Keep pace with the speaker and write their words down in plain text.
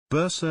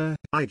Bursa,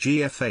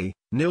 IGFA,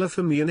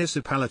 Nilfer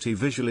Municipality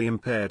Visually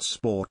Impaired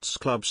Sports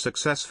Club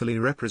successfully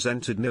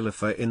represented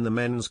Nilfer in the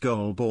men's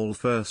goalball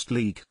First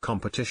League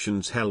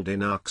competitions held in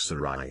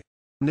Aksaray.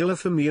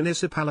 Nilfer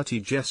Municipality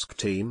Gesk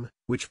team,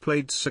 which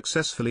played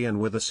successfully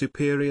and with a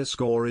superior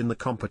score in the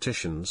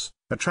competitions,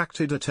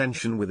 attracted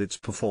attention with its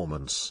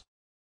performance.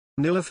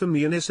 Nilfer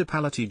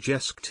Municipality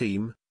Gesk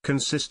team,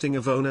 consisting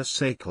of Ona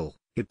Sakal,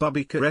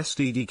 Ibubika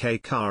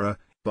Stdk Kara,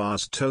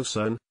 Bars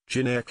Tosun,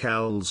 Jiner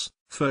Kals,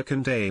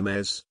 Furkan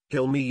Dames,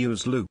 Hilmi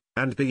Yuzlu,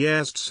 and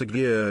Beyazd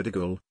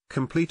Sigurdigul,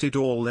 completed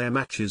all their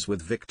matches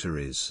with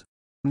victories.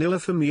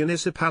 Nilfer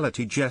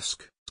Municipality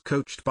Gesk,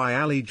 coached by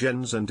Ali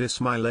Jens and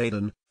Ismail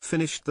Aden,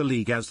 finished the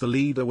league as the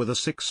leader with a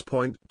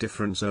 6-point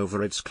difference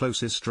over its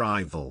closest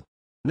rival.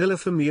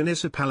 Nilfer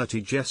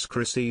Municipality Gesk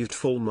received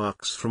full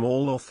marks from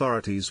all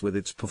authorities with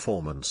its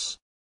performance.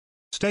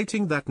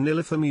 Stating that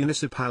Nilfer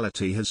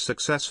Municipality has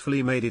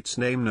successfully made its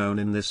name known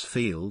in this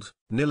field,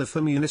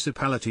 Nilfer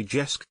Municipality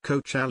Gesk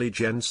coach Ali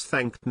Jens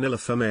thanked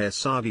Nilfer Mayor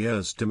Sadi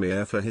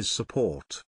Özdemir for his support.